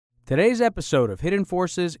Today's episode of Hidden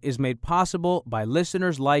Forces is made possible by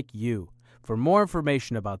listeners like you. For more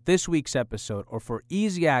information about this week's episode or for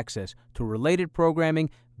easy access to related programming,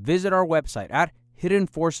 visit our website at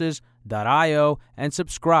hiddenforces.io and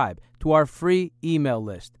subscribe to our free email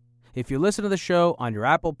list. If you listen to the show on your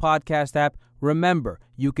Apple Podcast app, remember,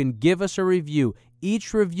 you can give us a review.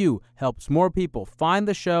 Each review helps more people find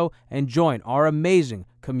the show and join our amazing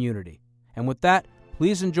community. And with that,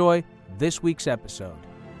 please enjoy this week's episode.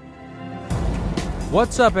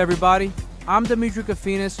 What's up, everybody? I'm Demetri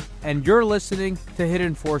Kofinas, and you're listening to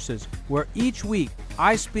Hidden Forces, where each week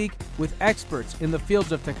I speak with experts in the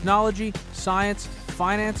fields of technology, science,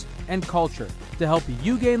 finance, and culture to help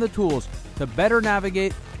you gain the tools to better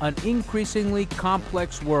navigate an increasingly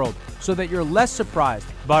complex world so that you're less surprised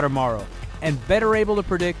by tomorrow and better able to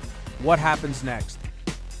predict what happens next.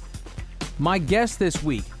 My guest this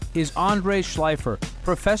week is Andrei Shleifer,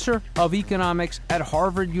 professor of economics at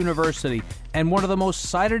Harvard University and one of the most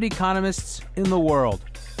cited economists in the world.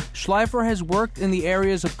 Shleifer has worked in the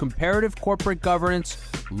areas of comparative corporate governance,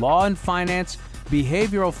 law and finance,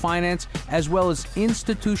 behavioral finance, as well as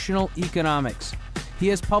institutional economics. He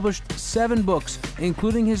has published 7 books,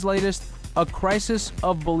 including his latest, A Crisis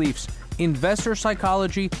of Beliefs, Investor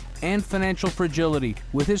Psychology and Financial Fragility,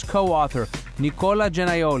 with his co-author, Nicola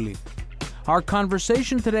Gennaioli. Our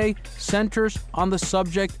conversation today centers on the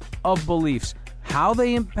subject of beliefs, how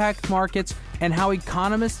they impact markets, and how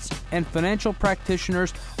economists and financial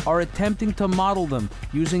practitioners are attempting to model them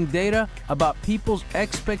using data about people's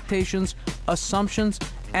expectations, assumptions,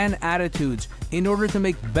 and attitudes in order to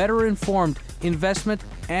make better informed investment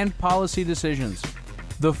and policy decisions.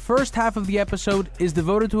 The first half of the episode is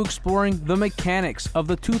devoted to exploring the mechanics of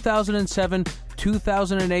the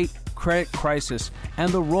 2007-2008 credit crisis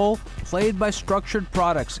and the role played by structured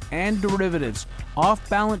products and derivatives,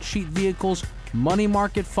 off-balance sheet vehicles, money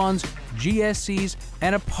market funds, GSEs,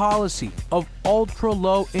 and a policy of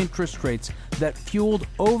ultra-low interest rates that fueled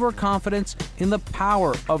overconfidence in the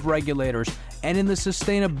power of regulators and in the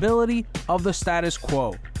sustainability of the status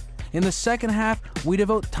quo. In the second half, we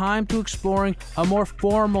devote time to exploring a more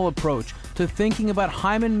formal approach to thinking about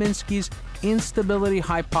Hyman Minsky's instability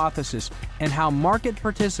hypothesis and how market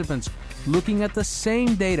participants looking at the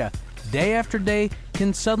same data day after day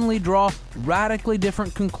can suddenly draw radically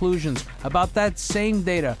different conclusions about that same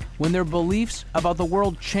data when their beliefs about the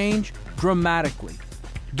world change dramatically.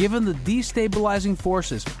 Given the destabilizing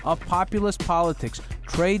forces of populist politics,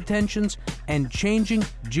 trade tensions, and changing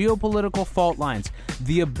geopolitical fault lines,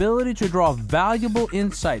 the ability to draw valuable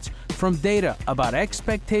insights from data about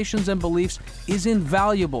expectations and beliefs is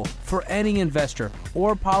invaluable for any investor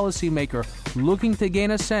or policymaker looking to gain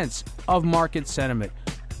a sense of market sentiment,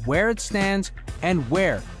 where it stands, and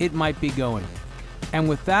where it might be going. And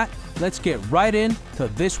with that, let's get right into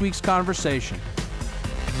this week's conversation.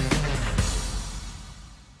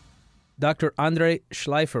 Dr. Andrei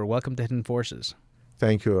Shleifer, welcome to Hidden Forces.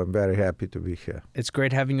 Thank you. I'm very happy to be here. It's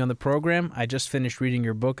great having you on the program. I just finished reading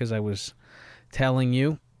your book, as I was telling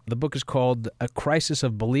you. The book is called A Crisis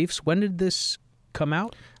of Beliefs. When did this come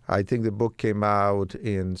out? I think the book came out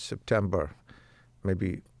in September,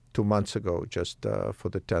 maybe 2 months ago, just for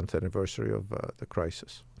the 10th anniversary of the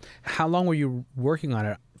crisis. How long were you working on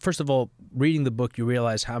it? First of all, reading the book, you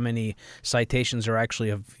realize how many citations are actually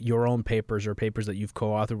of your own papers or papers that you've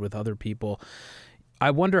co-authored with other people. I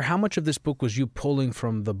wonder how much of this book was you pulling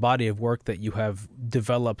from the body of work that you have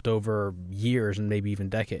developed over years and maybe even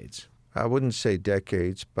decades? I wouldn't say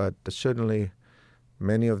decades, but certainly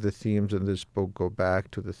many of the themes in this book go back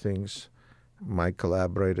to the things my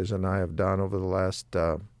collaborators and I have done over the last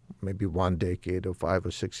maybe 1 decade or 5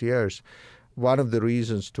 or 6 years. One of the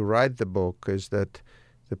reasons to write the book is that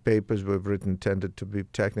the papers we've written tended to be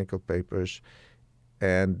technical papers,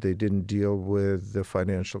 and they didn't deal with the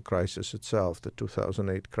financial crisis itself, the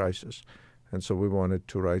 2008 crisis. And so we wanted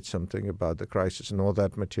to write something about the crisis, and all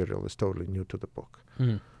that material is totally new to the book.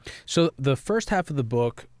 So the first half of the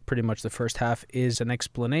book, pretty much the first half, is an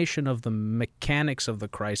explanation of the mechanics of the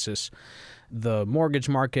crisis, the mortgage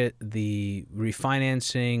market, the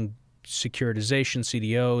refinancing, securitization,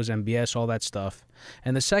 CDOs, MBS, all that stuff.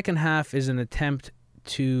 And the second half is an attempt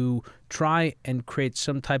to try and create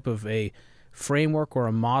some type of a framework or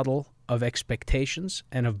a model of expectations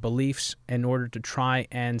and of beliefs in order to try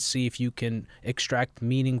and see if you can extract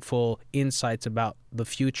meaningful insights about the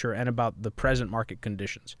future and about the present market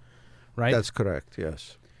conditions, right? That's correct,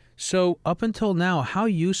 yes. So up until now, how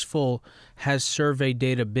useful has survey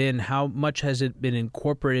data been? How much has it been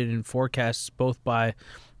incorporated in forecasts both by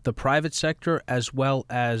the private sector as well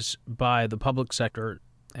as by the public sector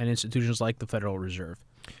and institutions like the Federal Reserve?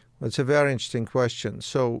 Well, it's a very interesting question.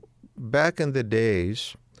 So back in the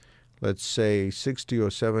days, let's say 60 or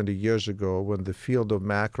 70 years ago, when the field of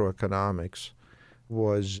macroeconomics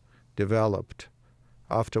was developed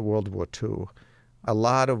after World War II, a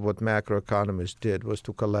lot of what macroeconomists did was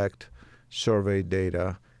to collect survey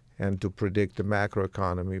data and to predict the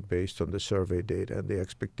macroeconomy based on the survey data and the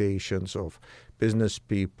expectations of business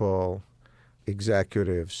people,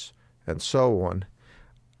 executives, and so on.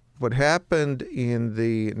 What happened in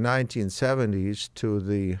the 1970s to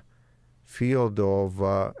the field of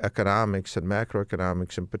economics and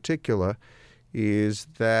macroeconomics in particular is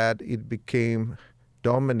that it became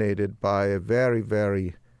dominated by a very,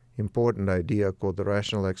 very important idea called the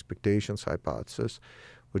rational expectations hypothesis,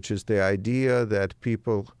 which is the idea that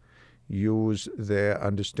people use their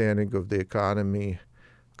understanding of the economy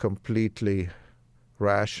completely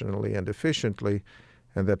rationally and efficiently,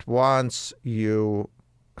 and that once you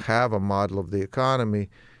have a model of the economy,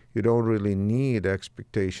 you don't really need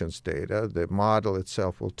expectations data. The model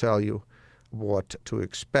itself will tell you what to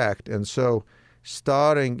expect. And so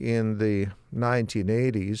starting in the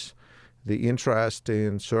 1980s, the interest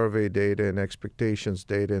in survey data and expectations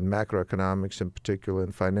data in macroeconomics in particular,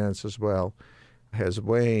 and finance as well, has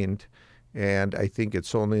waned. And I think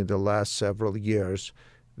it's only in the last several years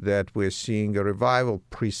that we're seeing a revival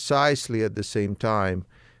precisely at the same time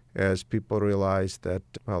as people realize that,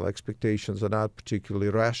 well, expectations are not particularly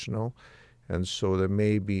rational, and so there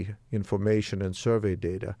may be information and survey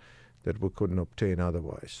data that we couldn't obtain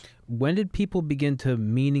otherwise. When did people begin to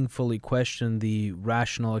meaningfully question the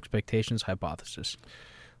rational expectations hypothesis?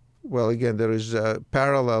 Well, again, there is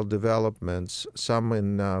parallel developments, some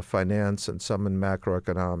in finance and some in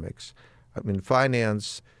macroeconomics. In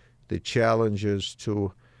finance, the challenges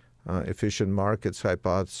to efficient markets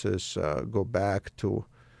hypothesis go back to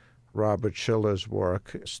Robert Shiller's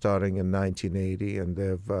work starting in 1980, and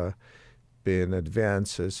there have been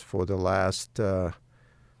advances for the last 30,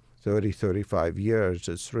 35 years.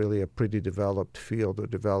 It's really a pretty developed field, a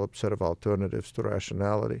developed set of alternatives to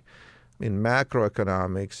rationality. In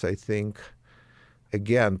macroeconomics, I think,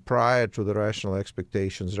 again, prior to the rational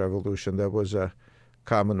expectations revolution, there was a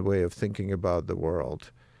common way of thinking about the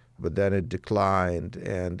world, but then it declined,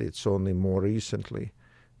 and it's only more recently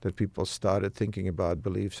that people started thinking about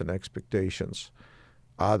beliefs and expectations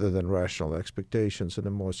other than rational expectations in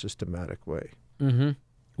a more systematic way. Mm-hmm.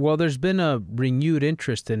 Well, there's been a renewed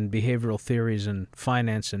interest in behavioral theories and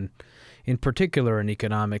finance, and in particular in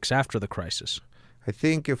economics after the crisis. I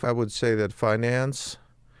think if I would say that finance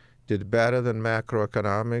did better than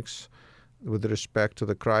macroeconomics with respect to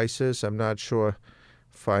the crisis, I'm not sure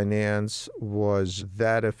finance was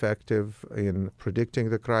that effective in predicting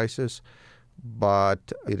the crisis.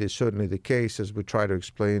 But it is certainly the case, as we try to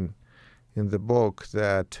explain in the book,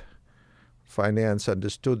 that finance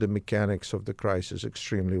understood the mechanics of the crisis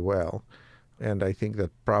extremely well. And I think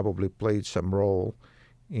that probably played some role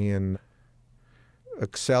in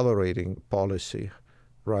accelerating policy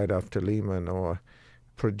right after Lehman, or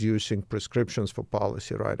producing prescriptions for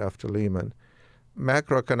policy right after Lehman.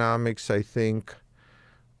 Macroeconomics, I think,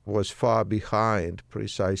 was far behind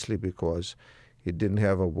precisely because it didn't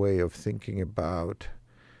have a way of thinking about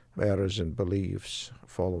errors in beliefs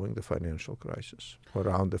following the financial crisis,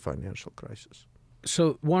 around the financial crisis.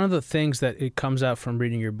 So one of the things that it comes out from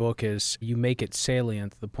reading your book is you make it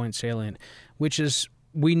salient, the point salient, which is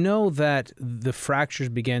we know that the fractures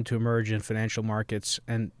began to emerge in financial markets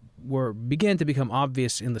and began to become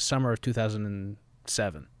obvious in the summer of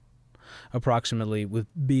 2007, approximately, with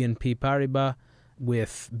BNP Paribas,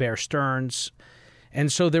 with Bear Stearns. And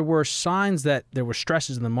so there were signs that there were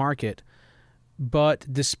stresses in the market, but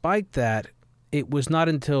despite that, it was not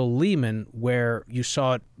until Lehman where you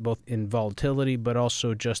saw it both in volatility but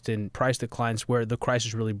also just in price declines where the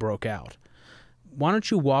crisis really broke out. Why don't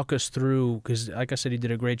you walk us through, because like I said, you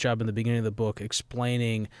did a great job in the beginning of the book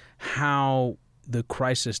explaining how the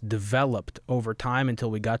crisis developed over time until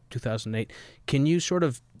we got to 2008. Can you sort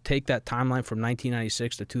of take that timeline from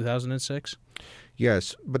 1996 to 2006?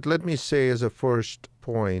 Yes, but let me say as a first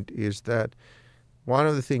point is that one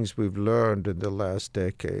of the things we've learned in the last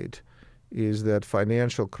decade is that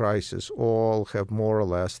financial crises all have more or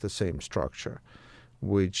less the same structure,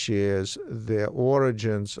 which is their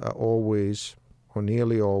origins are always, or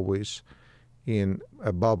nearly always, in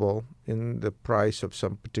a bubble in the price of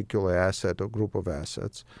some particular asset or group of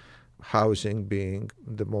assets, housing being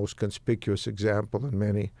the most conspicuous example in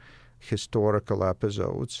many historical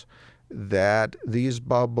episodes, that these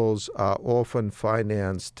bubbles are often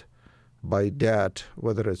financed by debt,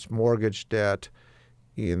 whether it's mortgage debt,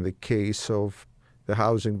 in the case of the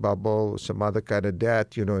housing bubble, some other kind of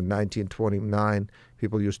debt. In 1929,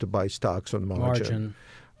 people used to buy stocks on margin.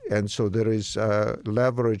 And so there is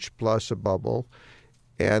leverage plus a bubble,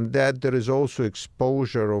 and that there is also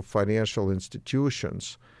exposure of financial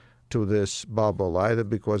institutions to this bubble, either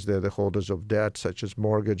because they're the holders of debt, such as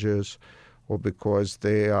mortgages, or because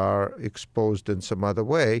they are exposed in some other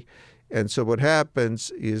way. And so what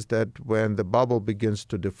happens is that when the bubble begins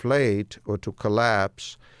to deflate or to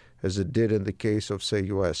collapse, as it did in the case of, say,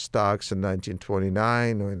 U.S. stocks in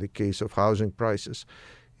 1929, or in the case of housing prices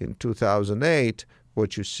in 2008,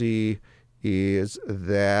 what you see is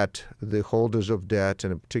that the holders of debt,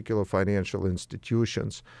 and in particular financial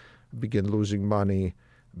institutions, begin losing money,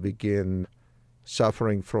 begin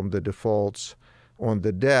suffering from the defaults on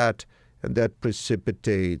the debt, and that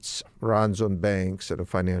precipitates runs on banks and a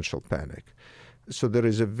financial panic. So there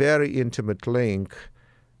is a very intimate link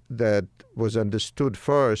that was understood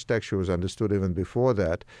first, actually was understood even before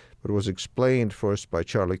that, but was explained first by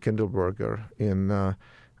Charlie Kindleberger in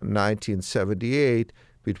 1978,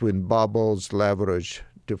 between bubbles, leverage,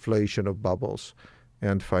 deflation of bubbles,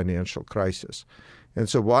 and financial crisis. And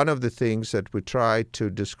so one of the things that we try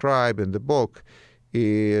to describe in the book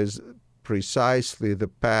is precisely the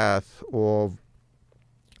path of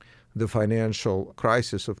the financial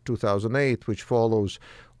crisis of 2008, which follows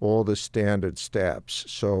all the standard steps.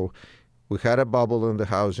 So we had a bubble in the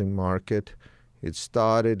housing market. It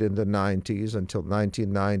started in the 90s. Until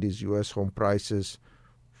 1990s, U.S. home prices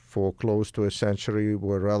for close to a century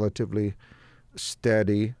were relatively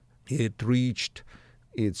steady. It reached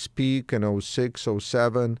its peak in 06,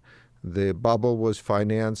 07. The bubble was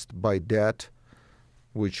financed by debt,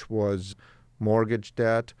 which was mortgage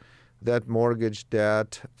debt. That mortgage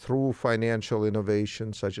debt, through financial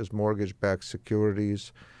innovation such as mortgage-backed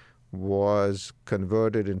securities, was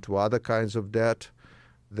converted into other kinds of debt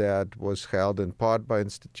that was held in part by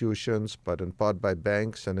institutions, but in part by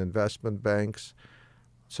banks and investment banks.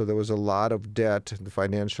 So there was a lot of debt, the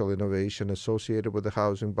financial innovation associated with the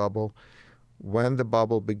housing bubble. When the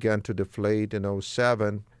bubble began to deflate in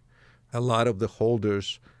 07, a lot of the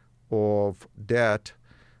holders of debt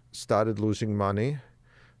started losing money.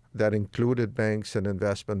 That included banks and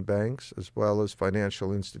investment banks, as well as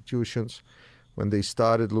financial institutions. When they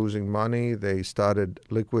started losing money, they started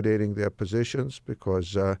liquidating their positions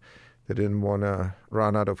because they didn't want to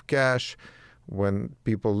run out of cash. When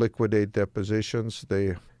people liquidate their positions,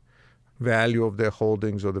 the value of their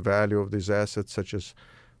holdings or the value of these assets, such as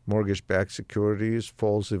mortgage-backed securities,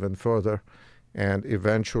 falls even further. And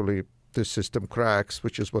eventually the system cracks,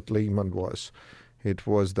 which is what Lehman was. It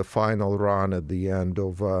was the final run at the end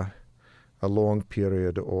of a long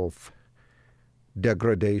period of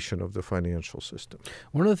degradation of the financial system.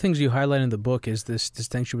 One of the things you highlight in the book is this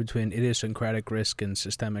distinction between idiosyncratic risk and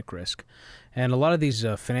systemic risk. And a lot of these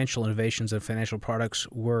financial innovations and financial products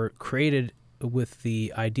were created with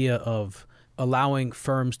the idea of allowing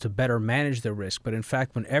firms to better manage their risk. But in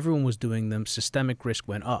fact, when everyone was doing them, systemic risk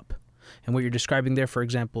went up. And what you're describing there, for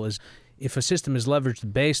example, is if a system is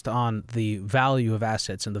leveraged based on the value of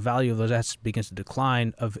assets and the value of those assets begins to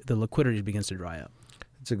decline, the liquidity begins to dry up.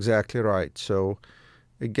 That's exactly right. So,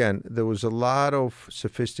 again, there was a lot of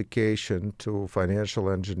sophistication to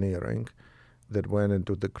financial engineering that went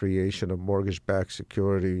into the creation of mortgage-backed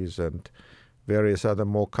securities and various other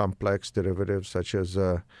more complex derivatives such as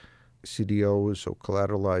CDOs or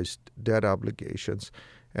collateralized debt obligations.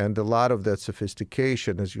 And a lot of that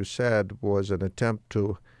sophistication, as you said, was an attempt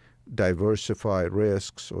to diversify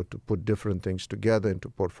risks or to put different things together into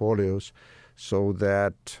portfolios so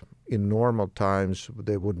that in normal times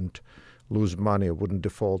they wouldn't lose money or wouldn't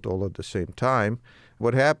default all at the same time.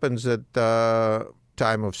 What happens at the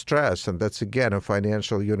time of stress, and that's again a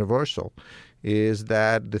financial universal, is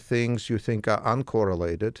that the things you think are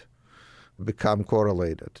uncorrelated become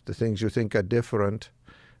correlated. The things you think are different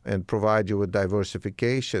and provide you with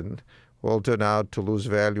diversification will turn out to lose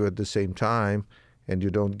value at the same time, and you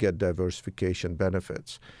don't get diversification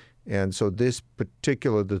benefits. And so this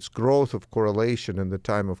growth of correlation in the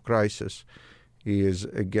time of crisis is,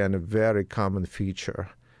 again, a very common feature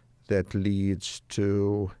that leads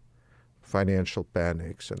to financial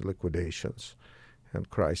panics and liquidations and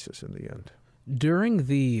crisis in the end. During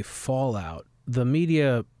the fallout, the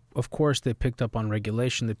media, of course, they picked up on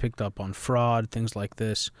regulation, they picked up on fraud, things like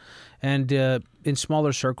this. And in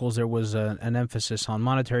smaller circles, there was an emphasis on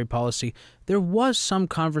monetary policy. There was some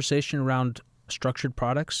conversation around structured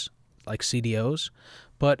products like CDOs,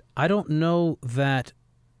 but I don't know that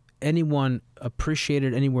anyone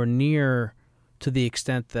appreciated anywhere near to the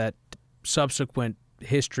extent that subsequent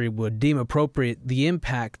history would deem appropriate the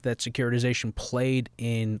impact that securitization played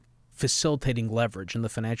in facilitating leverage in the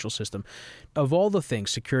financial system. Of all the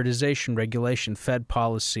things, securitization, regulation, Fed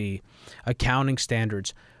policy, accounting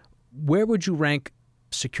standards, Where would you rank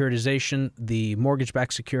securitization, the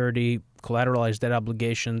mortgage-backed security, collateralized debt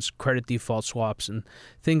obligations, credit default swaps, and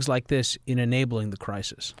things like this in enabling the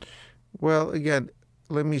crisis? Well, again,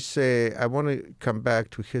 let me say, I want to come back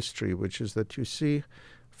to history, which is that you see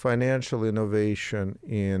financial innovation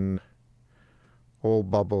in all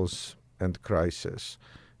bubbles and crises.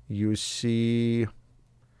 You see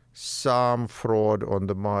some fraud on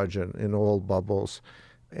the margin in all bubbles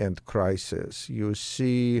and crisis. You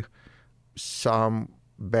see some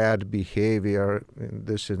bad behavior. In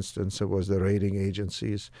this instance, it was the rating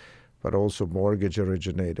agencies, but also mortgage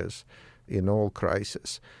originators in all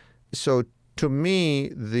crises. So to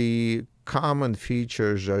me, the common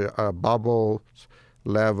features are bubbles,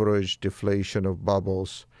 leverage, deflation of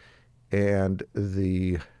bubbles, and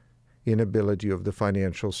the inability of the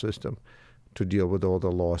financial system to deal with all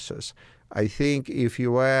the losses. I think if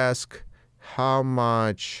you ask how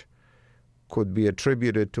much could be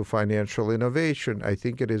attributed to financial innovation, I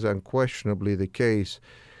think it is unquestionably the case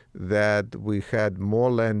that we had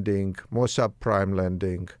more lending, more subprime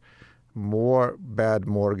lending, more bad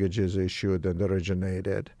mortgages issued and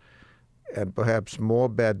originated, and perhaps more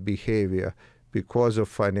bad behavior because of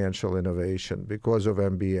financial innovation, because of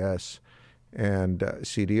MBS and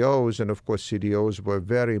CDOs. And of course, CDOs were a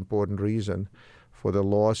very important reason for the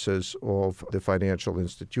losses of the financial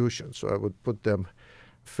institutions. So I would put them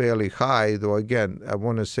fairly high, though again, I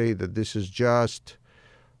want to say that this is just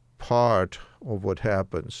part of what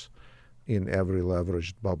happens in every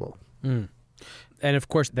leveraged bubble. Mm. And of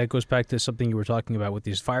course, that goes back to something you were talking about with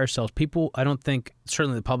these fire sales. People, I don't think,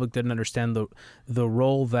 certainly the public didn't understand the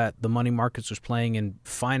role that the money markets was playing in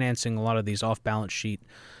financing a lot of these off-balance sheet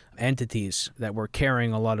entities that were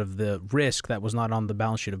carrying a lot of the risk that was not on the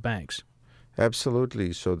balance sheet of banks.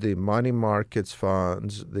 Absolutely. So the money markets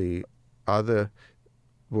funds, the other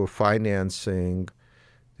were financing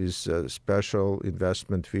these special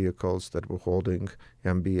investment vehicles that were holding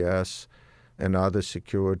MBS and other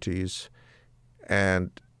securities.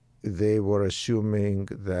 And they were assuming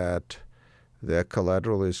that their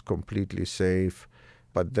collateral is completely safe.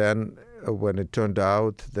 But then when it turned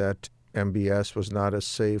out that MBS was not as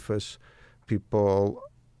safe as people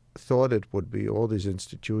thought it would be, all these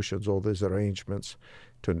institutions, all these arrangements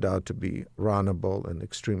turned out to be runnable and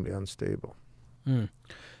extremely unstable. Mm.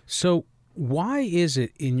 So why is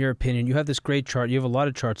it, in your opinion, you have this great chart, you have a lot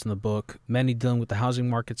of charts in the book, many dealing with the housing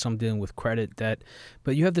market, some dealing with credit, debt,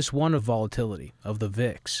 but you have this one of volatility, of the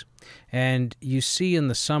VIX. And you see in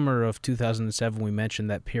the summer of 2007, we mentioned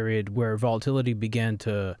that period where volatility began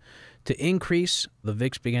to increase, the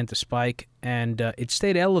VIX began to spike, and it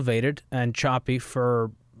stayed elevated and choppy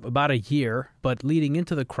for about a year, but leading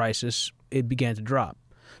into the crisis, it began to drop.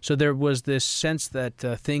 So there was this sense that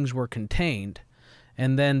things were contained,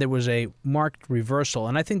 and then there was a marked reversal.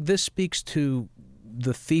 And I think this speaks to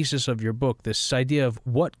the thesis of your book, this idea of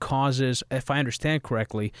what causes, if I understand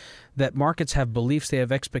correctly, that markets have beliefs, they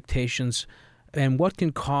have expectations, and what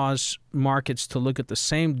can cause markets to look at the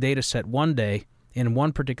same data set one day in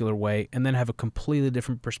one particular way and then have a completely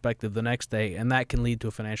different perspective the next day, and that can lead to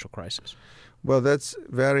a financial crisis. Well, that's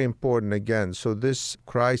very important again. So this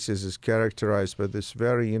crisis is characterized by this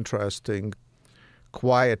very interesting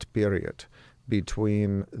quiet period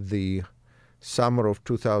between the summer of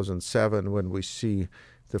 2007, when we see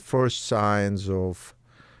the first signs of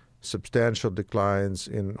substantial declines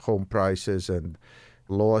in home prices and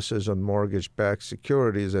losses on mortgage-backed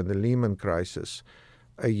securities, and the Lehman crisis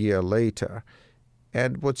a year later.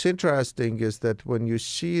 And what's interesting is that when you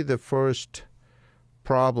see the first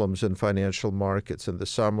problems in financial markets in the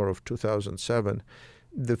summer of 2007,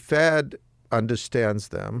 the Fed understands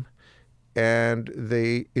them, and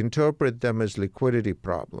they interpret them as liquidity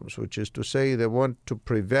problems, which is to say they want to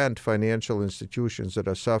prevent financial institutions that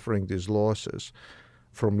are suffering these losses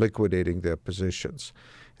from liquidating their positions.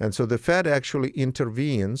 And so the Fed actually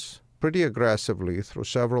intervenes pretty aggressively through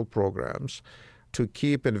several programs to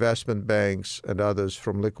keep investment banks and others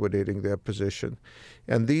from liquidating their position.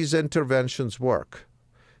 And these interventions work.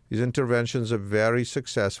 These interventions are very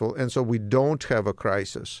successful. And so we don't have a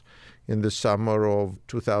crisis in the summer of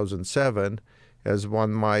 2007, as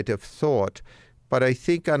one might have thought. But I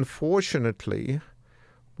think, unfortunately,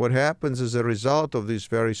 what happens as a result of this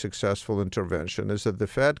very successful intervention is that the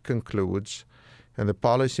Fed concludes, and the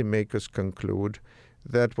policymakers conclude,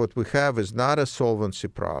 that what we have is not a solvency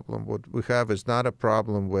problem. What we have is not a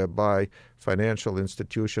problem whereby financial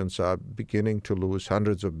institutions are beginning to lose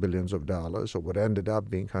hundreds of billions of dollars, or what ended up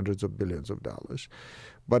being hundreds of billions of dollars,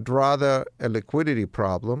 but rather a liquidity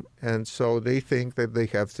problem. And so they think that they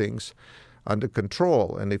have things under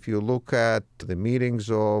control. And if you look at the meetings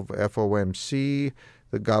of FOMC,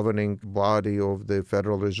 the governing body of the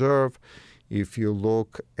Federal Reserve, if you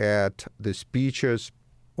look at the speeches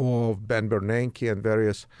of Ben Bernanke and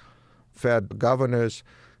various Fed governors,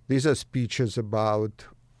 these are speeches about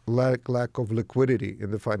lack of liquidity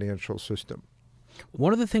in the financial system.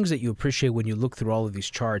 One of the things that you appreciate when you look through all of these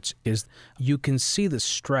charts is you can see the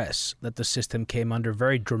stress that the system came under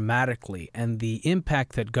very dramatically and the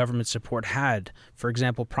impact that government support had. For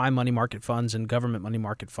example, prime money market funds and government money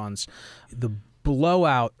market funds, the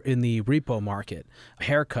blowout in the repo market,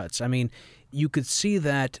 haircuts. I mean, you could see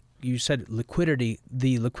that. You said liquidity.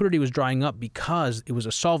 The liquidity was drying up because it was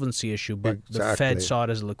a solvency issue, but the Fed saw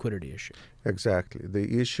it as a liquidity issue. Exactly.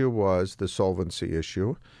 The issue was the solvency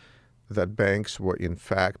issue that banks were in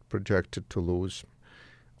fact projected to lose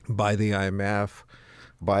by the IMF,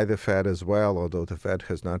 by the Fed as well, although the Fed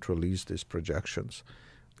has not released these projections.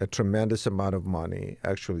 A tremendous amount of money,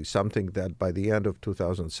 actually something that by the end of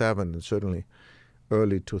 2007 and certainly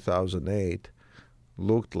early 2008,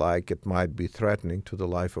 looked like it might be threatening to the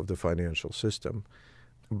life of the financial system.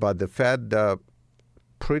 But the Fed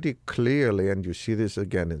pretty clearly, and you see this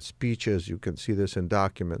again in speeches, you can see this in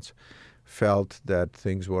documents, felt that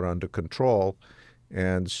things were under control.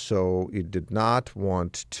 And so it did not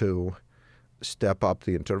want to step up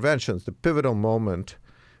the interventions. The pivotal moment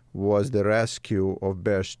was the rescue of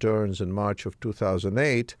Bear Stearns in March of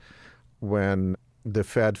 2008 when the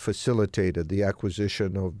Fed facilitated the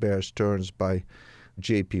acquisition of Bear Stearns by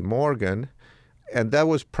J.P. Morgan. And that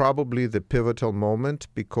was probably the pivotal moment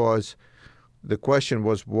because the question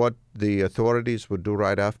was what the authorities would do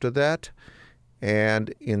right after that.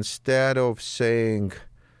 And instead of saying,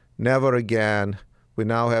 never again, we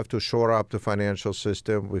now have to shore up the financial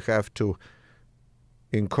system, we have to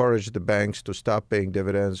encourage the banks to stop paying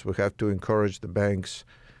dividends, we have to encourage the banks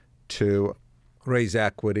to raise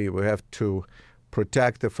equity, we have to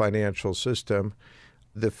protect the financial system,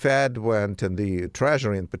 the Fed went, and the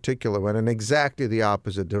Treasury in particular, went in exactly the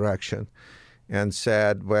opposite direction and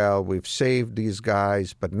said, well, we've saved these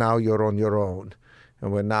guys, but now you're on your own,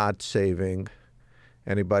 and we're not saving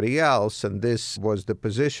anybody else. And this was the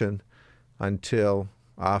position until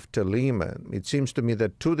after Lehman. It seems to me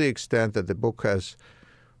that to the extent that the book has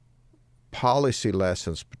policy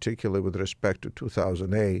lessons, particularly with respect to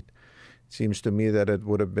 2008, it seems to me that it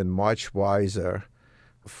would have been much wiser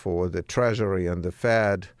for the Treasury and the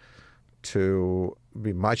Fed to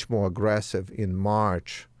be much more aggressive in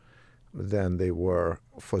March than they were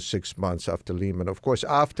for 6 months after Lehman. Of course,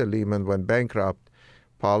 after Lehman went bankrupt,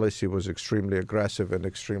 policy was extremely aggressive and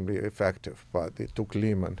extremely effective, but it took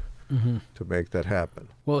Lehman to make that happen.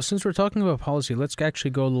 Well, since we're talking about policy, let's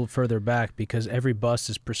actually go a little further back because every bust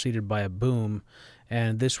is preceded by a boom,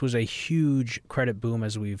 and this was a huge credit boom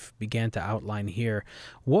as we've began to outline here.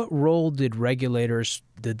 What role did regulators,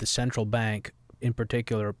 did the central bank in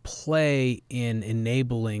particular, play in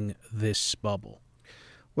enabling this bubble?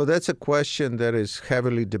 Well, that's a question that is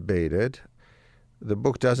heavily debated. The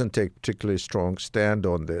book doesn't take particularly strong stand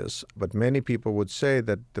on this, but many people would say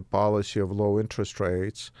that the policy of low interest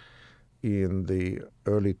rates in the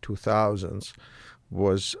early 2000s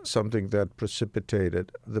was something that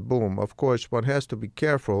precipitated the boom. Of course, one has to be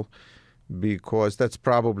careful because that's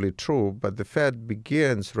probably true, but the Fed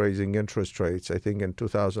begins raising interest rates, I think, in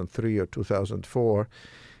 2003 or 2004,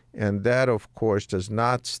 and that, of course, does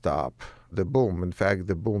not stop the boom. In fact,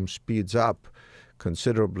 the boom speeds up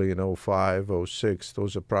considerably in 05, 06.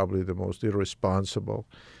 Those are probably the most irresponsible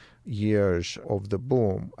years of the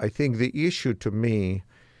boom. I think the issue to me,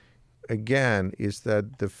 again, is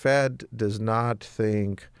that the Fed does not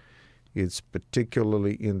think it's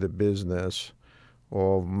particularly in the business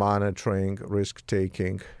of monitoring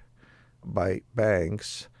risk-taking by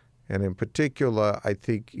banks. And in particular, I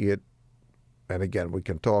think it, and again, we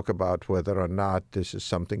can talk about whether or not this is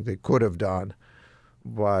something they could have done,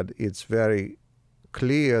 but it's very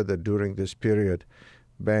clear that during this period,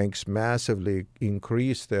 banks massively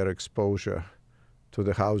increased their exposure to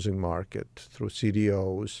the housing market through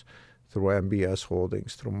CDOs, through MBS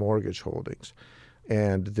holdings, through mortgage holdings.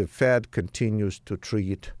 And the Fed continues to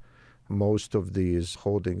treat most of these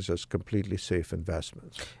holdings as completely safe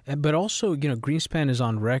investments. But also, Greenspan is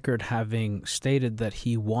on record having stated that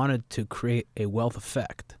he wanted to create a wealth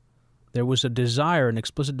effect. There was a desire, an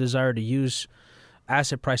explicit desire to use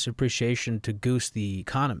asset price appreciation to goose the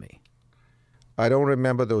economy. I don't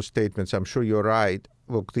remember those statements. I'm sure you're right.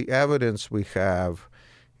 Look, the evidence we have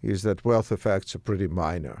is that wealth effects are pretty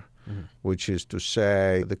minor, which is to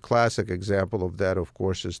say the classic example of that, of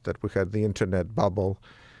course, is that we had the internet bubble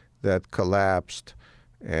that collapsed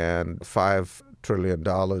and $5 trillion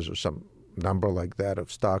or some number like that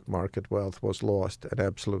of stock market wealth was lost and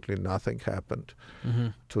absolutely nothing happened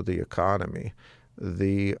to the economy.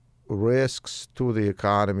 The risks to the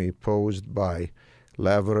economy posed by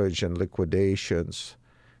leverage and liquidations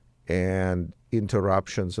and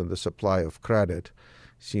interruptions in the supply of credit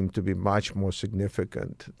seem to be much more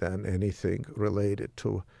significant than anything related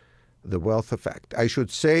to the wealth effect. I should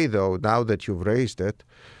say, though, now that you've raised it,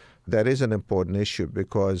 that is an important issue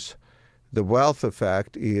because the wealth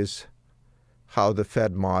effect is how the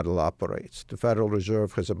Fed model operates. The Federal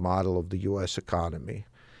Reserve has a model of the U.S. economy.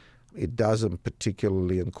 It doesn't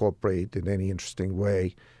particularly incorporate in any interesting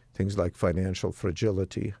way things like financial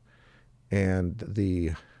fragility and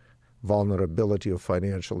the vulnerability of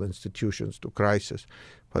financial institutions to crisis.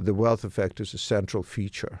 But the wealth effect is a central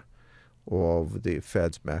feature of the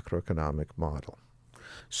Fed's macroeconomic model.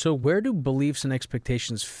 So where do beliefs and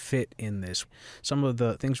expectations fit in this? Some of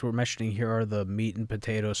the things we're mentioning here are the meat and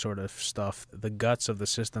potato sort of stuff, the guts of the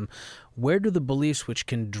system. Where do the beliefs which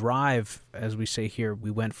can drive, as we say here,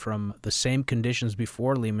 we went from the same conditions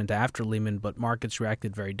before Lehman to after Lehman, but markets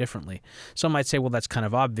reacted very differently. Some might say, well, that's kind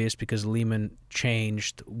of obvious because Lehman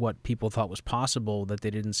changed what people thought was possible that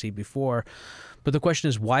they didn't see before. But the question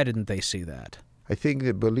is, why didn't they see that? I think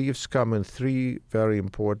the beliefs come in three very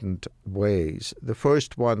important ways. The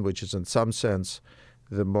first one, which is in some sense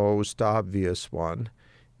the most obvious one,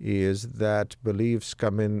 is that beliefs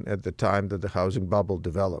come in at the time that the housing bubble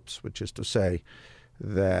develops, which is to say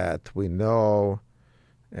that we know,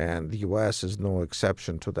 and the U.S. is no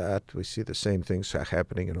exception to that, we see the same things are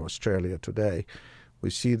happening in Australia today. We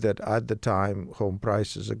see that at the time home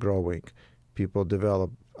prices are growing, people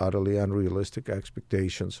develop utterly unrealistic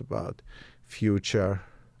expectations about future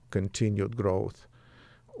continued growth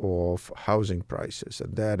of housing prices.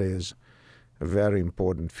 And that is a very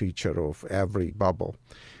important feature of every bubble.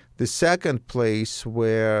 The second place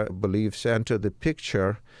where beliefs enter the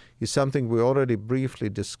picture is something we already briefly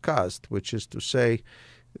discussed, which is to say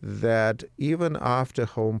that even after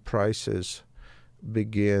home prices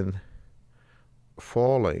begin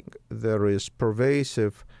falling, there is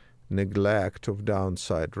pervasive neglect of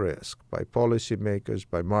downside risk by policymakers,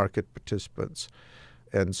 by market participants,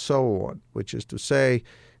 and so on, which is to say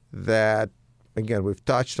that, again, we've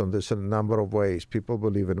touched on this in a number of ways. People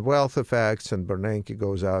believe in wealth effects, and Bernanke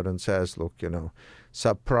goes out and says, look,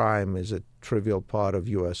 subprime is a trivial part of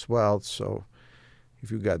U.S. wealth, so if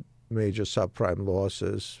you got major subprime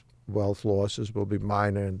losses, wealth losses will be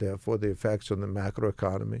minor, and therefore the effects on the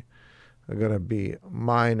macroeconomy are going to be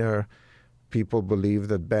minor. People believe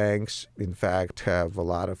that banks, in fact, have a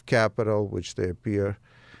lot of capital, which they appear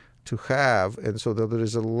to have, and so that there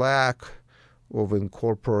is a lack of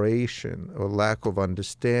incorporation or lack of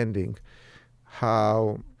understanding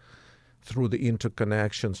how, through the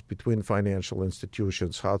interconnections between financial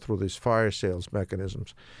institutions, how through these fire sales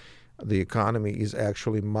mechanisms, the economy is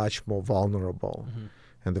actually much more vulnerable.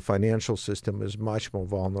 And the financial system is much more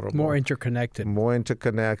vulnerable. More interconnected. More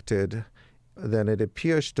interconnected than it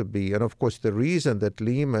appears to be. And of course, the reason that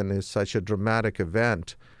Lehman is such a dramatic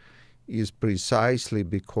event is precisely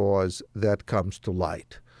because that comes to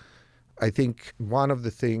light. I think one of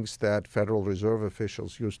the things that Federal Reserve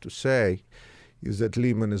officials used to say is that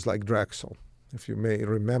Lehman is like Drexel. If you may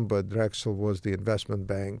remember, Drexel was the investment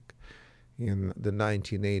bank in the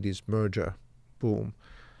 1980s merger boom.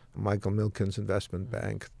 Michael Milken's investment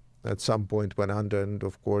bank at some point went under, and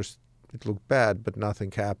of course, it looked bad, but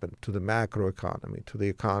nothing happened to the macroeconomy, to the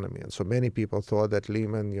economy. And so many people thought that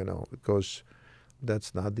Lehman, because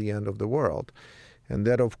that's not the end of the world. And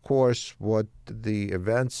that, of course, what the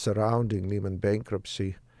events surrounding Lehman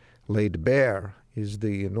bankruptcy laid bare is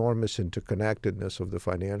the enormous interconnectedness of the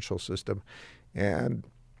financial system. And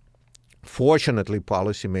fortunately,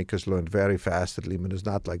 policymakers learned very fast that Lehman is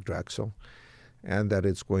not like Drexel and that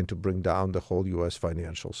it's going to bring down the whole U.S.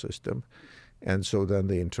 financial system. And so then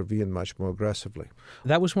they intervene much more aggressively.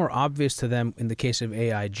 That was more obvious to them in the case of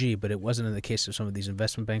AIG, but it wasn't in the case of some of these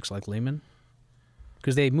investment banks like Lehman?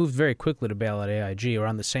 Because they moved very quickly to bail out AIG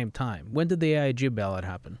around the same time. When did the AIG bailout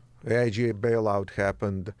happen? AIG bailout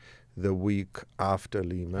happened the week after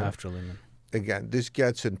Lehman. After Lehman. Again, this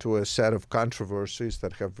gets into a set of controversies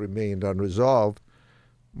that have remained unresolved.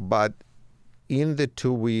 But in the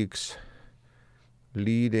 2 weeks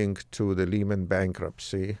leading to the Lehman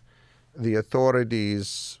bankruptcy, the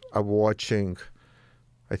authorities are watching,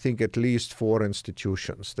 I think, at least 4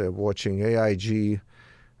 institutions. They're watching AIG,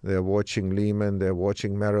 they're watching Lehman, they're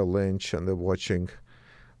watching Merrill Lynch, and they're watching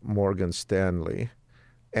Morgan Stanley.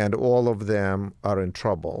 And all of them are in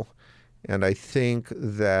trouble. And I think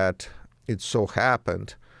that it so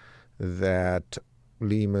happened that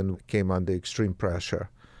Lehman came under extreme pressure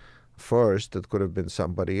first. It could have been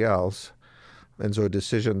somebody else. And so a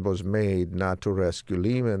decision was made not to rescue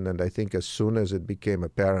Lehman. And I think as soon as it became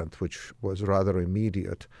apparent, which was rather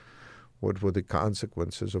immediate, what were the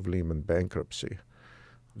consequences of Lehman bankruptcy,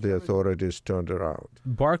 the authorities turned around.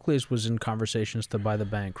 Barclays was in conversations to buy the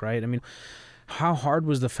bank, right? I mean, how hard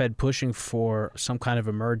was the Fed pushing for some kind of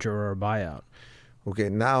a merger or a buyout? Okay,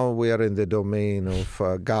 now we are in the domain of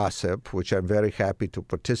gossip, which I'm very happy to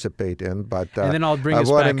participate in. But and then I'll bring us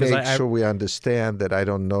I want back, to make sure we understand that I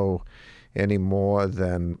don't know any more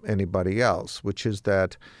than anybody else, which is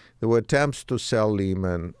that there were attempts to sell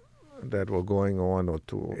Lehman that were going on, or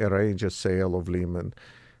to arrange a sale of Lehman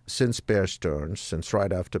since Bear Stearns, since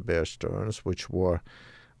right after Bear Stearns, which were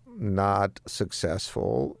not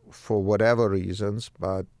successful for whatever reasons,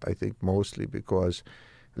 but I think mostly because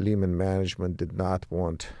Lehman management did not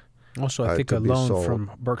want also, I think a loan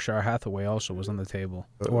from Berkshire Hathaway also was on the table,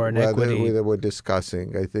 or an well, equity. They were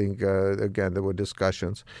discussing. I think, again, there were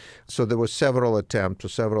discussions. So there were several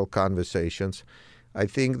attempts, several conversations. I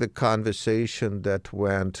think the conversation that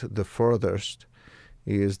went the furthest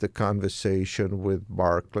is the conversation with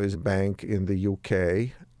Barclays Bank in the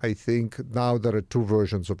UK. I think now there are two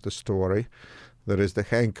versions of the story. There is the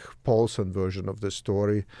Hank Paulson version of the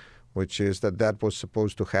story, which is that was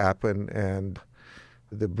supposed to happen, and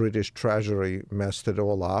the British Treasury messed it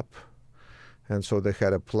all up. And so they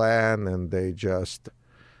had a plan, and they just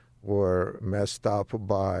were messed up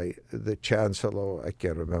by the Chancellor. I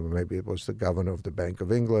can't remember, maybe it was the Governor of the Bank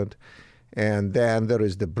of England. And then there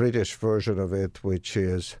is the British version of it, which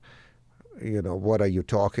is, what are you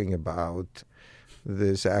talking about?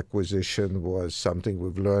 This acquisition was something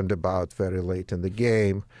we've learned about very late in the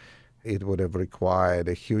game. It would have required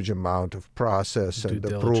a huge amount of process and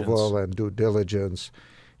approval and due diligence.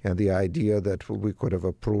 And the idea that we could have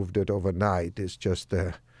approved it overnight is just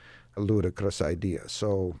a ludicrous idea.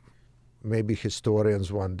 So maybe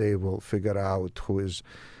historians one day will figure out who is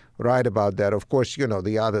right about that. Of course,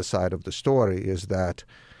 the other side of the story is that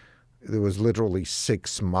there was literally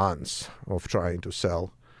 6 months of trying to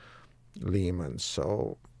sell Lehman.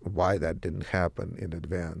 So why that didn't happen in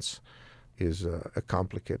advance is a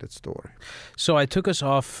complicated story. So I took us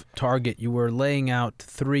off target. You were laying out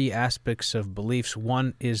 3 aspects of beliefs.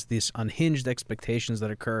 One is this unhinged expectations that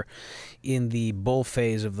occur in the bull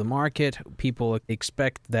phase of the market. People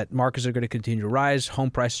expect that markets are going to continue to rise. Home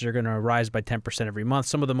prices are going to rise by 10% every month.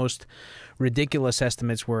 Some of the most ridiculous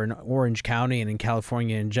estimates were in Orange County and in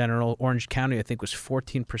California in general. Orange County, I think, was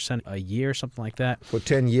 14% a year, something like that. For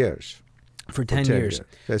 10 years. For 10 years.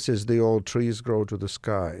 This is the old trees grow to the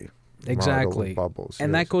sky. Exactly. Bubbles,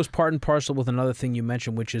 and that goes part and parcel with another thing you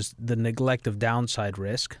mentioned, which is the neglect of downside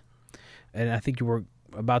risk. And I think you were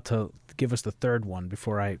about to give us the third one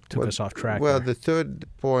before I took us off track. Well, there. The third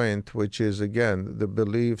point, which is, again, the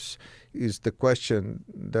beliefs, is the question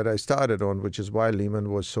that I started on, which is why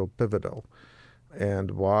Lehman was so pivotal and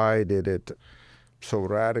why did it so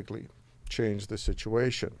radically change the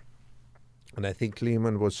situation. And I think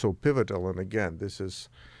Lehman was so pivotal, and again, this is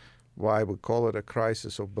why we call it a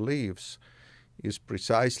crisis of beliefs, is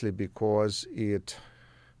precisely because it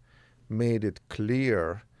made it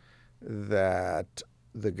clear that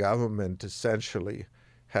the government essentially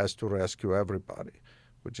has to rescue everybody,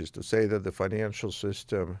 which is to say that the financial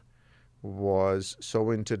system was so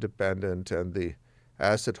interdependent and the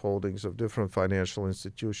asset holdings of different financial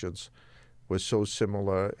institutions were so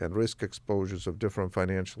similar and risk exposures of different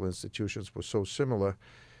financial institutions were so similar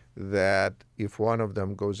that if one of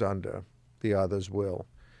them goes under, the others will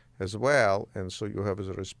as well. And so you have as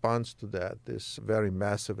a response to that this very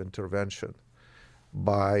massive intervention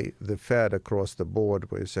by the Fed across the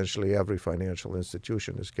board, where essentially every financial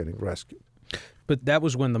institution is getting rescued. But that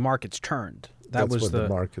was when the markets turned. That's when the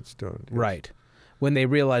markets turned. Yes. Right. When they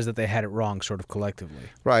realized that they had it wrong, sort of collectively.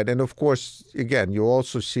 Right. And of course, again, you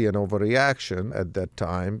also see an overreaction at that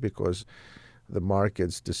time because the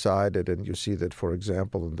markets decided, and you see that, for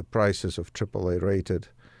example, in the prices of AAA-rated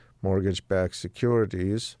mortgage-backed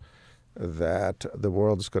securities, that the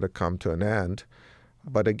world is going to come to an end.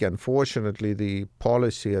 But again, fortunately, the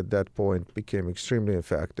policy at that point became extremely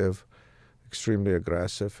effective, extremely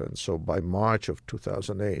aggressive, and so by March of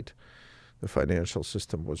 2008, the financial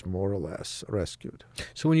system was more or less rescued.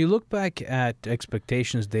 So when you look back at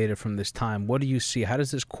expectations data from this time, what do you see? How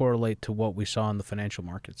does this correlate to what we saw in the financial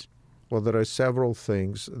markets? Well, there are several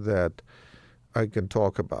things that I can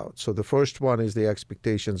talk about. So the first one is the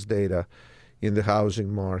expectations data in the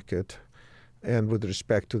housing market and with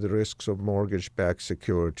respect to the risks of mortgage-backed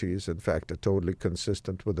securities. In fact, are totally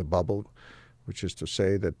consistent with the bubble, which is to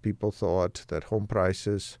say that people thought that home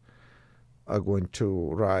prices are going to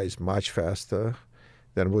rise much faster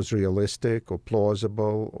than was realistic or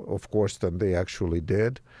plausible, of course, than they actually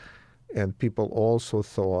did. And people also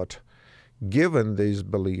thought, given these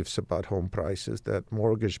beliefs about home prices, that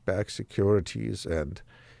mortgage-backed securities and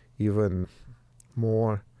even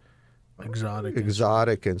more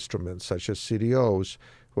exotic instruments such as CDOs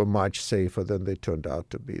were much safer than they turned out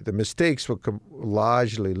to be. The mistakes were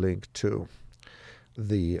largely linked to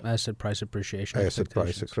the asset price appreciation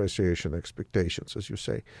expectations, as you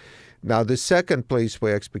say. Now, the second place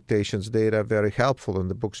where expectations data are very helpful, and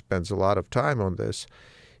the book spends a lot of time on this,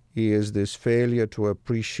 is this failure to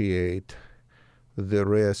appreciate the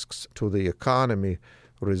risks to the economy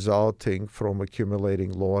resulting from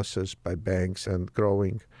accumulating losses by banks and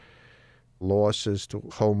growing losses to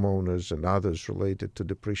homeowners and others related to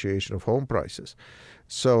depreciation of home prices.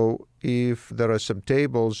 So if there are some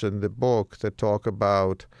tables in the book that talk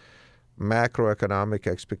about macroeconomic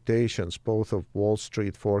expectations, both of Wall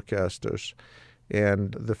Street forecasters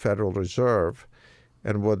and the Federal Reserve,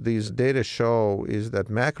 and what these data show is that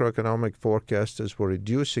macroeconomic forecasters were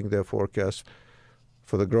reducing their forecasts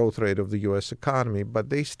for the growth rate of the U.S. economy, but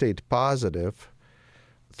they stayed positive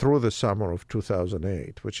through the summer of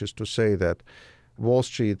 2008, which is to say that Wall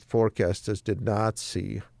Street forecasters did not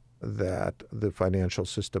see that the financial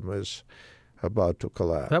system is about to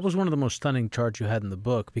collapse. That was one of the most stunning charts you had in the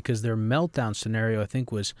book, because their meltdown scenario, I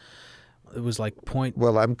think, was like point.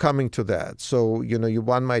 Well, I'm coming to that. So,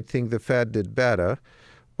 one might think the Fed did better,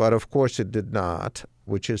 but of course it did not,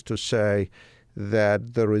 which is to say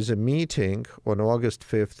that there is a meeting on August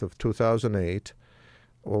 5th of 2008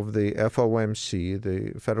 of the FOMC,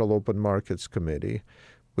 the Federal Open Markets Committee,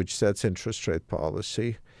 which sets interest rate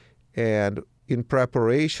policy. And in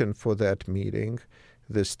preparation for that meeting,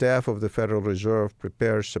 the staff of the Federal Reserve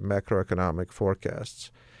prepares some macroeconomic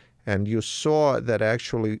forecasts. And you saw that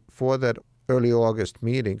actually for that early August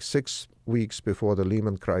meeting, 6 weeks before the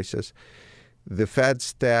Lehman crisis, the Fed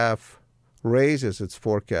staff raises its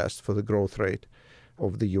forecast for the growth rate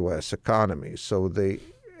of the U.S. economy. So they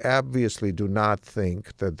obviously do not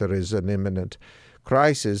think that there is an imminent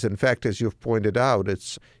crisis. In fact, as you've pointed out,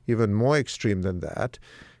 it's even more extreme than that,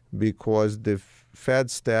 because the Fed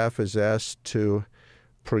staff is asked to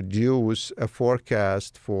produce a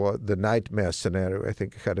forecast for the nightmare scenario, I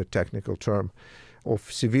think it had a technical term,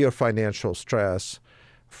 of severe financial stress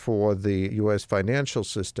for the U.S. financial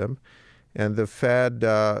system. And the Fed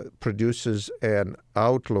produces an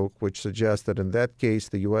outlook which suggests that in that case,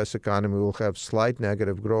 the U.S. economy will have slight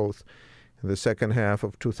negative growth in the second half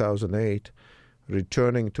of 2008,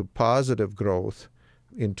 returning to positive growth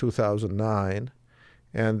in 2009,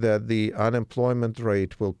 and that the unemployment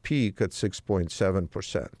rate will peak at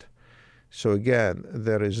 6.7%. So again,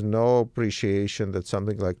 there is no appreciation that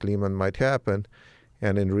something like Lehman might happen.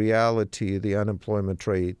 And in reality, the unemployment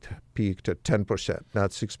rate peaked at 10%, not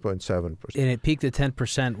 6.7%. And it peaked at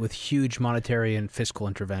 10% with huge monetary and fiscal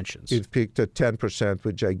interventions. It peaked at 10%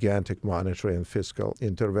 with gigantic monetary and fiscal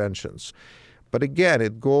interventions. But again,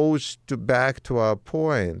 it goes back to our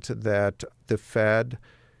point that the Fed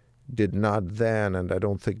did not then, and I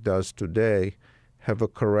don't think does today, have a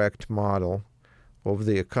correct model of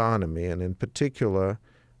the economy. And in particular,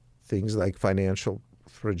 things like financial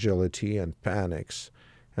fragility and panics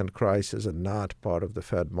and crisis are not part of the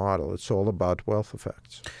Fed model. It's all about wealth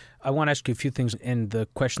effects. I want to ask you a few things, and the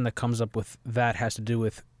question that comes up with that has to do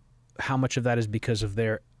with how much of that is because of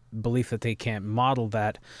their belief that they can't model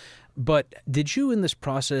that. But did you in this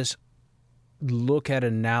process look at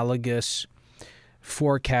analogous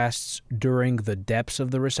forecasts during the depths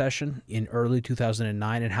of the recession in early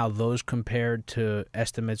 2009 and how those compared to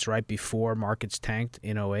estimates right before markets tanked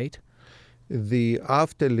in 2008?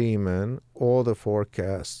 After Lehman, all the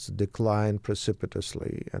forecasts declined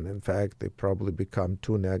precipitously, and in fact, they probably become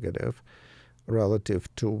too negative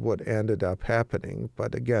relative to what ended up happening.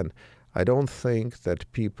 But again, I don't think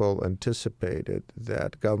that people anticipated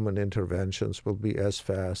that government interventions will be as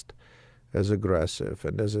fast, as aggressive,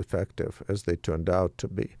 and as effective as they turned out to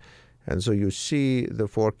be. And so you see the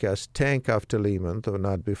forecast tank after Lehman, though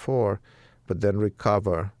not before, but then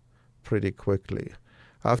recover pretty quickly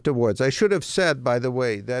afterwards. I should have said, by the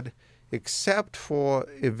way, that except for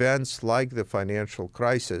events like the financial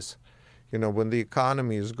crisis, when the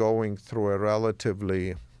economy is going through a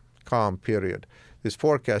relatively calm period, these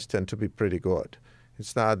forecasts tend to be pretty good.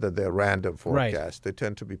 It's not that they're random forecasts. Right. They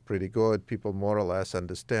tend to be pretty good. People more or less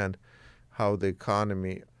understand how the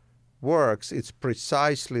economy works. It's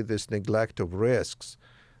precisely this neglect of risks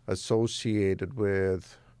associated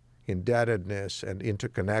with indebtedness and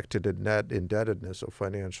interconnected indebtedness of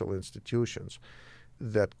financial institutions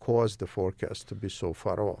that caused the forecast to be so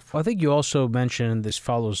far off. Well, I think you also mentioned, this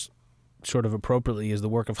follows sort of appropriately is the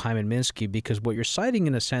work of Hyman Minsky, because what you're citing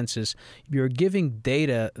in a sense is you're giving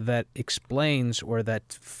data that explains or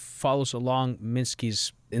that follows along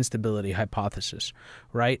Minsky's instability hypothesis,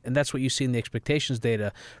 right? And that's what you see in the expectations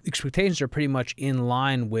data. Expectations are pretty much in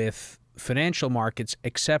line with financial markets,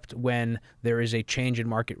 except when there is a change in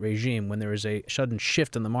market regime, when there is a sudden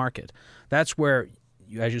shift in the market. That's where,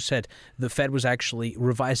 as you said, the Fed was actually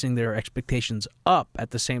revising their expectations up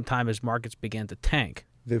at the same time as markets began to tank.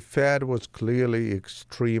 The Fed was clearly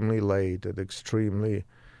extremely late and extremely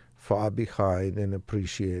far behind in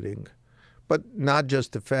appreciating. But not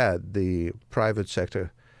just the Fed, the private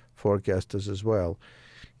sector forecasters as well,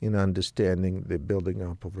 in understanding the building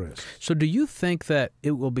up of risk. So do you think that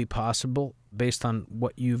it will be possible, based on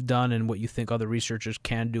what you've done and what you think other researchers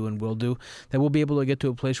can do and will do, that we'll be able to get to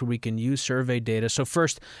a place where we can use survey data? So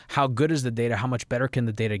first, how good is the data? How much better can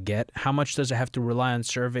the data get? How much does it have to rely on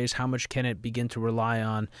surveys? How much can it begin to rely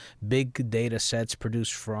on big data sets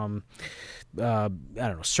produced from,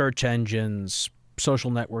 search engines,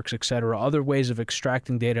 social networks, et cetera, other ways of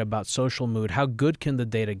extracting data about social mood? How good can the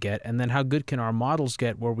data get? And then how good can our models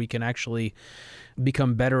get where we can actually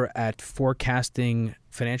become better at forecasting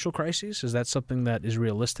financial crises? Is that something that is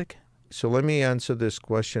realistic? So let me answer this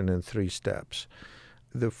question in 3 steps.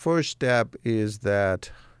 The first step is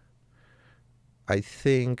that I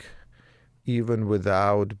think even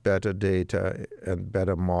without better data and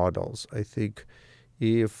better models, I think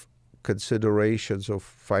if considerations of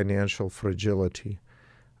financial fragility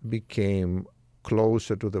became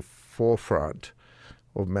closer to the forefront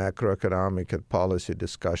of macroeconomic and policy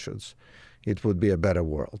discussions, it would be a better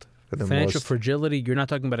world. Financial fragility, you're not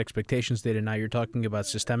talking about expectations data now, you're talking about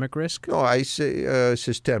systemic risk? No, I say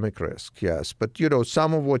systemic risk, yes. But,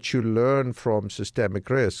 some of what you learn from systemic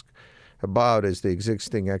risk about is the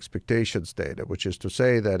existing expectations data, which is to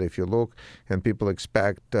say that if you look and people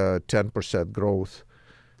expect 10% growth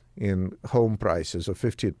in home prices or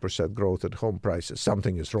 15% growth in home prices,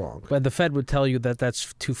 something is wrong. But the Fed would tell you that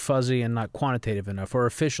that's too fuzzy and not quantitative enough, or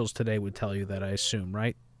officials today would tell you that, I assume,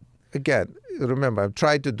 right? Again, remember, I've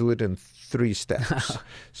tried to do it in 3 steps.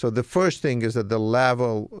 So the first thing is that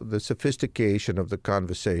the sophistication of the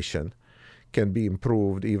conversation can be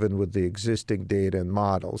improved even with the existing data and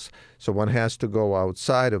models. So one has to go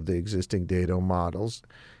outside of the existing data and models.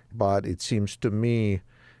 But it seems to me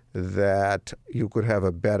that you could have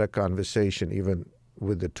a better conversation even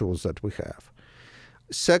with the tools that we have.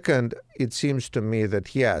 Second, it seems to me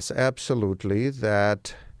that, yes, absolutely,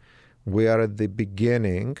 that we are at the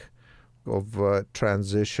beginning of a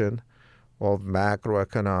transition of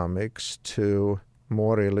macroeconomics to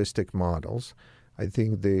more realistic models. I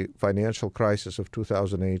think the financial crisis of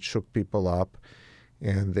 2008 shook people up,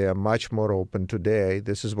 and they are much more open today.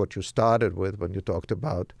 This is what you started with when you talked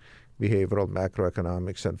about behavioral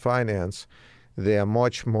macroeconomics and finance. They are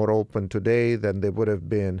much more open today than they would have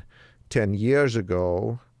been 10 years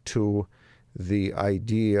ago to the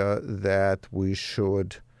idea that we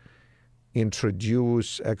should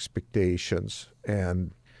introduce expectations,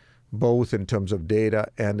 and both in terms of data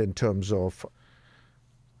and in terms of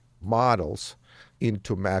models,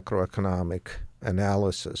 into macroeconomic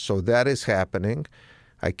analysis. So that is happening.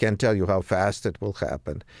 I can't tell you how fast it will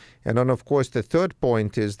happen. And then, of course, the third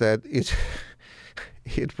point is that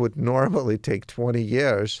it would normally take 20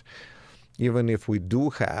 years, even if we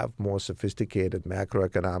do have more sophisticated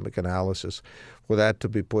macroeconomic analysis, for that to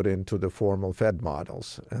be put into the formal Fed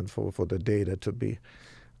models and for the data to be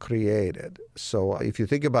created. So if you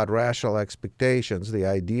think about rational expectations, the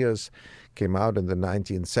ideas came out in the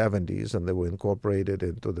 1970s and they were incorporated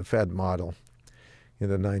into the Fed model in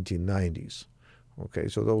the 1990s. Okay,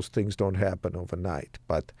 so those things don't happen overnight.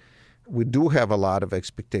 But we do have a lot of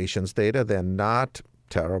expectations data. They're not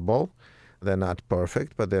terrible. They're not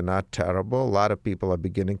perfect, but they're not terrible. A lot of people are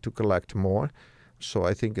beginning to collect more. So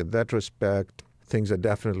I think in that respect, things are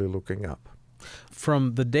definitely looking up.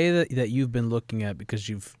 From the data that you've been looking at, because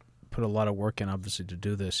you've put a lot of work in, obviously, to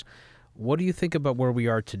do this, what do you think about where we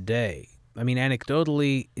are today? I mean,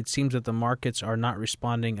 anecdotally, it seems that the markets are not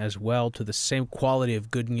responding as well to the same quality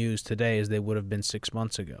of good news today as they would have been 6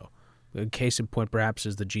 months ago. A case in point, perhaps,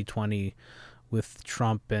 is the G20 with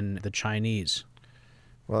Trump and the Chinese.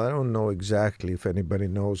 Well, I don't know exactly if anybody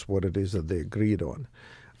knows what it is that they agreed on.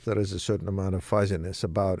 There is a certain amount of fuzziness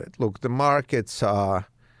about it. Look, the markets are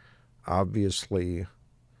obviously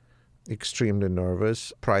extremely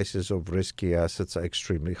nervous. Prices of risky assets are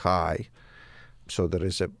extremely high. So there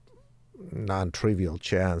is a non-trivial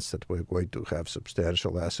chance that we're going to have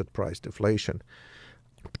substantial asset price deflation,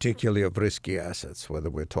 particularly of risky assets, whether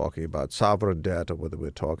we're talking about sovereign debt or whether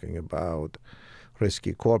we're talking about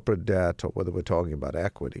risky corporate debt or whether we're talking about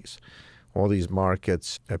equities. all these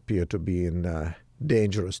markets appear to be in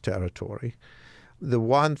dangerous territory. The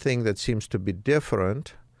one thing that seems to be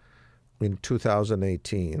different in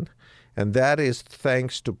 2018, and that is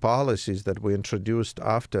thanks to policies that were introduced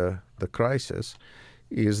after the crisis,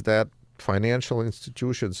 is that financial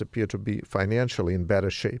institutions appear to be financially in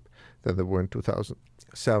better shape than they were in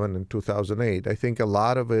 2007 and 2008. I think a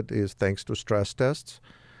lot of it is thanks to stress tests,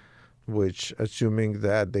 which, assuming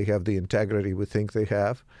that they have the integrity we think they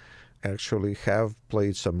have, actually have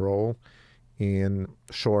played some role in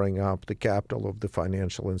shoring up the capital of the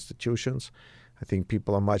financial institutions. I think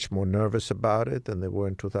people are much more nervous about it than they were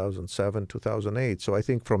in 2007, 2008. So I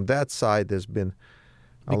think from that side, there's been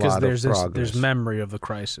a lot of progress. There's memory of the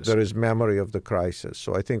crisis. There is memory of the crisis.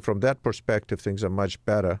 So I think from that perspective, things are much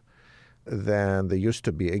better than they used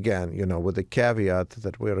to be. Again, with the caveat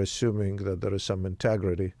that we're assuming that there is some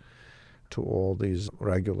integrity to all these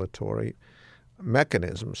regulatory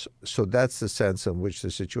mechanisms. So that's the sense in which the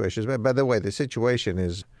situation is. By the way, the situation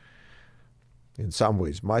is in some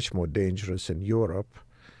ways much more dangerous in Europe,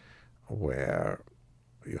 where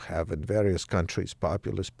you have in various countries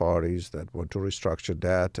populist parties that want to restructure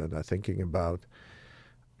debt and are thinking about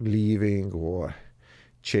leaving or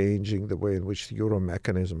changing the way in which the euro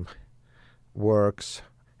mechanism works.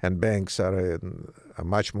 And banks are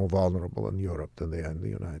much more vulnerable in Europe than they are in the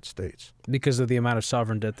United States. Because of the amount of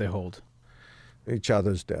sovereign debt they hold. Each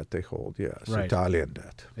other's debt they hold, yes. Right. Italian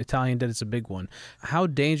debt. Italian debt is a big one. How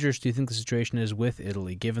dangerous do you think the situation is with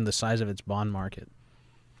Italy, given the size of its bond market?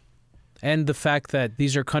 And the fact that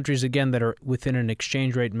these are countries, again, that are within an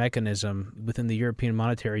exchange rate mechanism within the European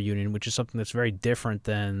Monetary Union, which is something that's very different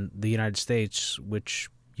than the United States, which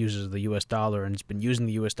uses the U.S. dollar and has been using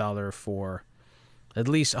the U.S. dollar for at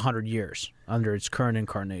least 100 years under its current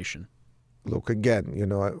incarnation. Look, again,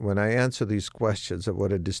 when I answer these questions, I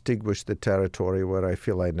want to distinguish the territory where I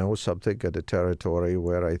feel I know something and the territory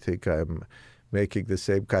where I think I'm making the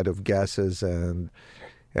same kind of guesses and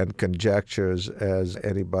conjectures as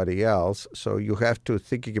anybody else. So you have to,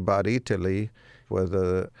 thinking about Italy,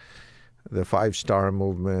 whether the five-star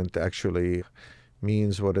movement actually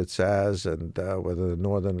means what it says, and whether the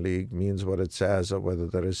Northern League means what it says, or whether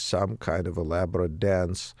there is some kind of elaborate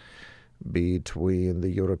dance between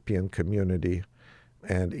the European community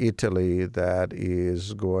and Italy that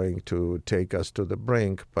is going to take us to the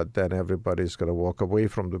brink, but then everybody's going to walk away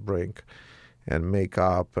from the brink and make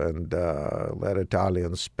up and let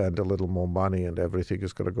Italians spend a little more money and everything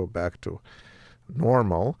is going to go back to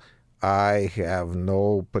normal. I have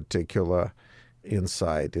no particular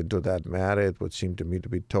insight into that matter. It would seem to me to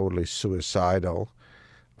be totally suicidal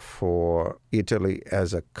for Italy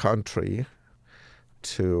as a country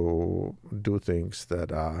to do things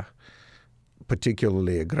that are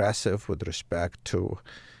particularly aggressive with respect to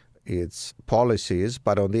its policies.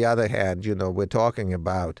 But on the other hand, we're talking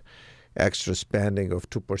about extra spending of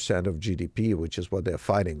 2% of GDP, which is what they're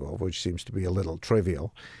fighting over, which seems to be a little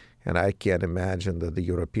trivial. And I can't imagine that the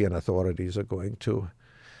European authorities are going to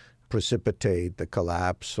precipitate the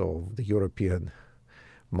collapse of the European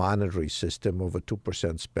monetary system over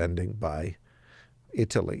 2% spending by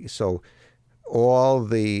Italy. So all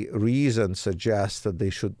the reasons suggest that they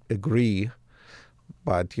should agree,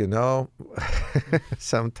 but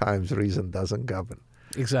sometimes reason doesn't govern.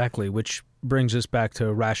 Exactly, which brings us back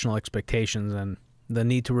to rational expectations and the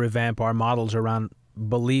need to revamp our models around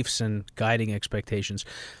beliefs and guiding expectations.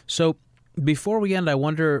 So before we end, I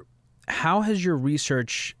wonder, how has your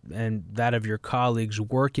research and that of your colleagues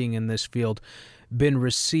working in this field been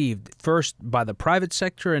received, first by the private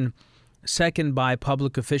sector and second by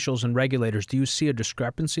public officials and regulators? Do you see a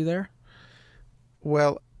discrepancy there?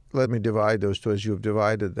 Well, let me divide those two as you've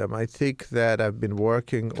divided them. I think that I've been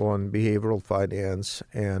working on behavioral finance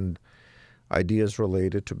and ideas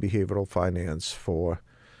related to behavioral finance for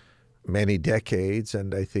many decades,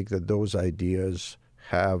 and I think that those ideas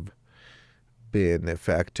have been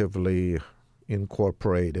effectively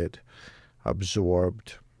incorporated,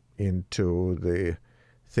 absorbed into the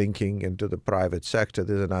thinking, into the private sector.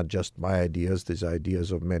 These are not just my ideas, these are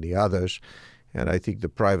ideas of many others, and I think the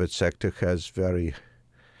private sector has very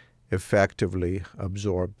effectively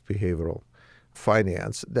absorbed behavioral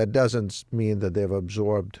finance. That doesn't mean that they've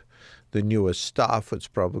absorbed the newest stuff. It's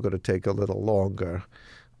probably going to take a little longer,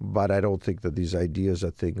 but I don't think that these ideas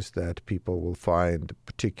are things that people will find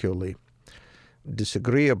particularly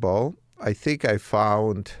disagreeable. I think I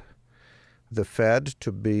found the Fed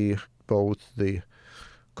to be, both the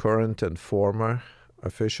current and former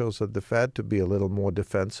officials at the Fed, to be a little more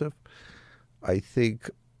defensive. I think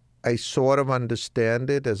I sort of understand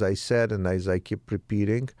it, as I said, and as I keep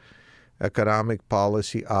repeating. Economic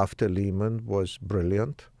policy after Lehman was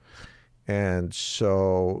brilliant. And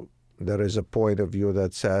so there is a point of view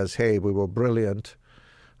that says, hey, we were brilliant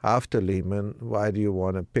after Lehman. Why do you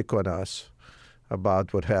want to pick on us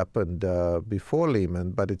about what happened before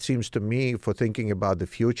Lehman? But it seems to me, for thinking about the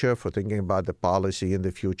future, for thinking about the policy in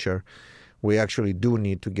the future, we actually do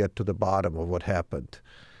need to get to the bottom of what happened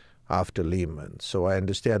after Lehman. So I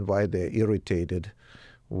understand why they're irritated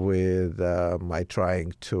with my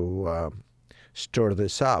trying to stir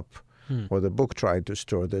this up, or the book trying to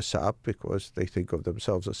stir this up, because they think of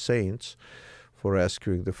themselves as saints for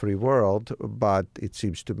rescuing the free world. But it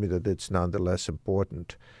seems to me that it's nonetheless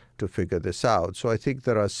important to figure this out. So I think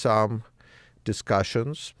there are some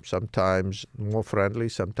discussions, sometimes more friendly,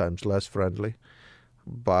 sometimes less friendly.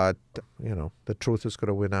 But, the truth is going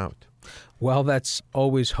to win out. Well, that's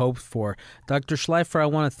always hoped for. Dr. Shleifer, I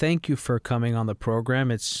want to thank you for coming on the program.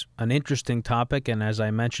 It's an interesting topic, and as I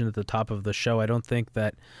mentioned at the top of the show, I don't think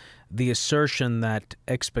that the assertion that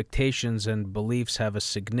expectations and beliefs have a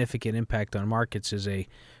significant impact on markets is a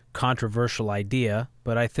controversial idea.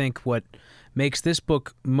 But I think what makes this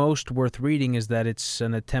book most worth reading is that it's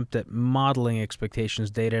an attempt at modeling expectations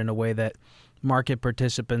data in a way that market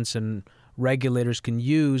participants and regulators can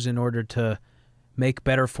use in order to make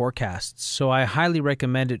better forecasts. So I highly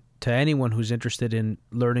recommend it to anyone who's interested in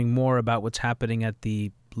learning more about what's happening at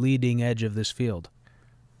the leading edge of this field.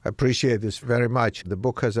 I appreciate this very much. The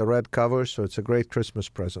book has a red cover, so it's a great Christmas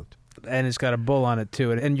present. And it's got a bull on it,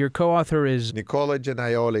 too. And your co-author is Nicola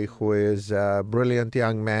Gennaioli, who is a brilliant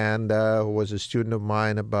young man who was a student of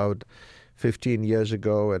mine about 15 years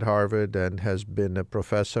ago at Harvard and has been a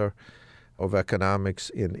professor of economics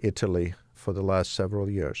in Italy for the last several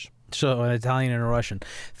years. So an Italian and a Russian.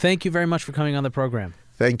 Thank you very much for coming on the program.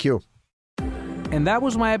 Thank you. And that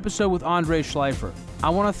was my episode with Andrei Shleifer. I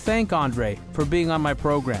want to thank Andrei for being on my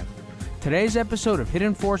program. Today's episode of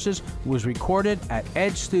Hidden Forces was recorded at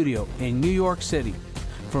Edge Studio in New York City.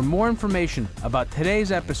 For more information about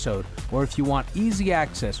today's episode, or if you want easy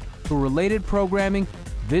access to related programming,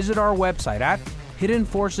 visit our website at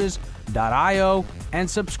hiddenforces.io and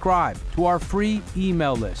subscribe to our free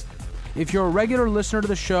email list. If you're a regular listener to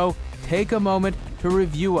the show, take a moment to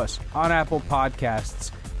review us on Apple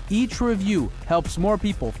Podcasts. Each review helps more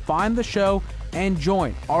people find the show and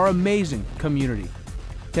join our amazing community.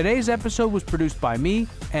 Today's episode was produced by me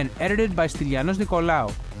and edited by Stylianos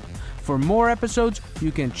Nicolaou. For more episodes,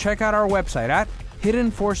 you can check out our website at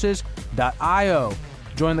hiddenforces.io.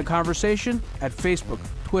 Join the conversation at Facebook,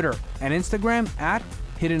 Twitter, and Instagram at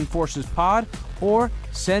Hidden Forces Pod, or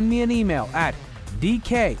send me an email at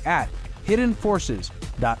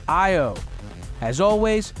dk@hiddenforces.io. As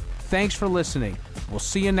always, thanks for listening. We'll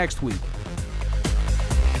see you next week.